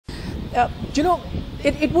you know,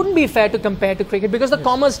 it wouldn't be fair to compare to cricket because the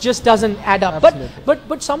commerce just doesn't add up.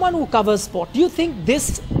 But someone who covers sport, do you think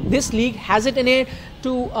this league has it in it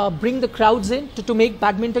to bring the crowds in, to make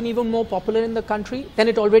badminton even more popular in the country than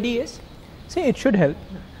it already is? See, it should help,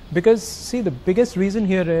 because see, the biggest reason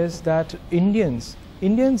here is that Indians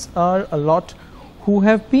are a lot who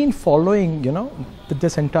have been following, you know,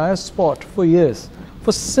 this entire sport for years,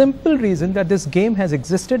 for simple reason that this game has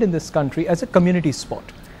existed in this country as a community sport.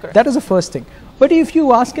 Correct. That is the first thing. But if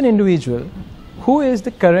you ask an individual who is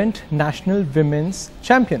the current national women's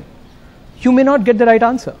champion, you may not get the right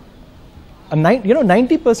answer.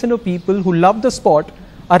 90% of people who love the sport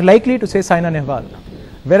are likely to say Saina Nehwal,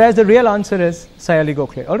 whereas the real answer is Sayali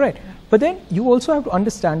Gokhale. All right. But then you also have to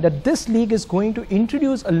understand that this league is going to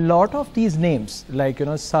introduce a lot of these names, like, you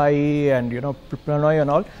know, Sai and, you know, Pranoy and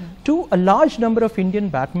all, to a large number of Indian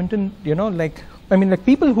badminton, you know, like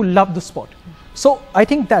people who love the sport. So I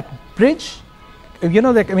think that bridge, you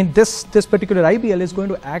know, this particular IPL is going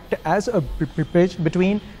to act as a bridge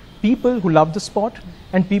between people who love the sport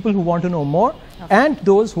and people who want to know more, and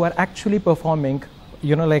those who are actually performing,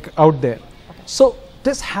 you know, like out there. So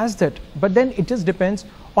this has that, but then it just depends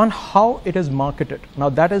on how it is marketed. Now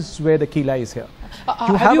that is where the key lies here.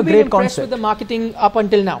 Have you been impressed with the marketing up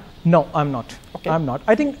until now? No, I'm not. Okay. I'm not.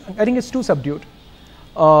 I think it's too subdued.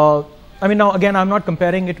 I mean, now again, I'm not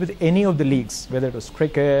comparing it with any of the leagues, whether it was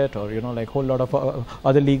cricket or, you know, like whole lot of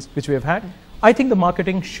other leagues which we have had. I think the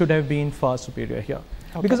marketing should have been far superior here,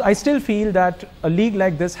 because I still feel that a league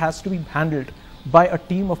like this has to be handled by a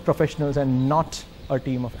team of professionals and not a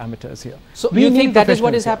team of amateurs here. So do you think that is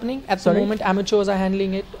what is happening at the moment? Amateurs are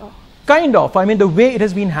handling it? Kind of. I mean, the way it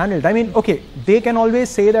has been handled. I mean, okay, they can always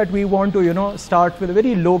say that we want to, you know, start with a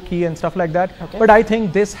very low key and stuff like that. Okay. But I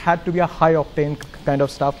think this had to be a high octane kind of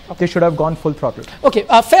stuff. Okay. They should have gone full throttle. Okay,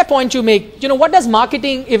 fair point you make. You know, what does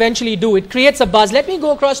marketing eventually do? It creates a buzz. Let me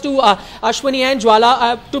go across to Ashwini and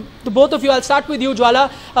Jwala. To both of you, I'll start with you, Jwala.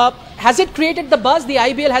 Has it created the buzz? The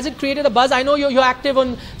IPL, has it created a buzz? I know you're active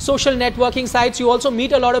on social networking sites. You also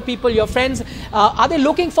meet a lot of people, your friends. Are they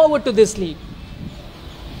looking forward to this league?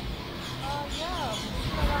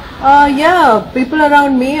 Yeah, people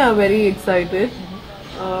around me are very excited,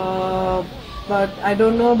 but I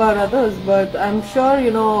don't know about others, but I'm sure,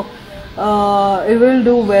 you know, it will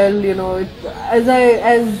do well, you know. As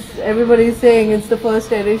everybody is saying, it's the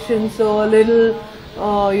first edition, so a little,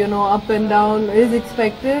 you know, up and down is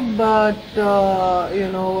expected, but,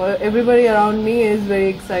 you know, everybody around me is very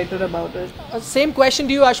excited about it. Same question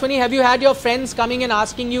to you, Ashwini. Have you had your friends coming and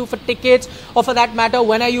asking you for tickets, or for that matter,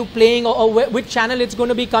 when are you playing, or which channel it's going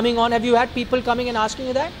to be coming on? Have you had people coming and asking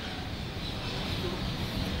you that?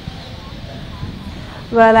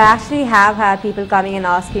 Well, I actually have had people coming and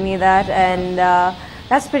asking me that, and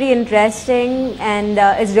that's pretty interesting, and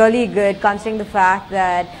it's really good considering the fact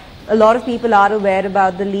that a lot of people are aware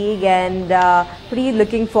about the league and pretty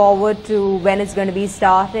looking forward to when it's going to be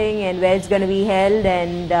starting and where it's going to be held,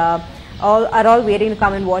 and are all waiting to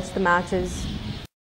come and watch the matches.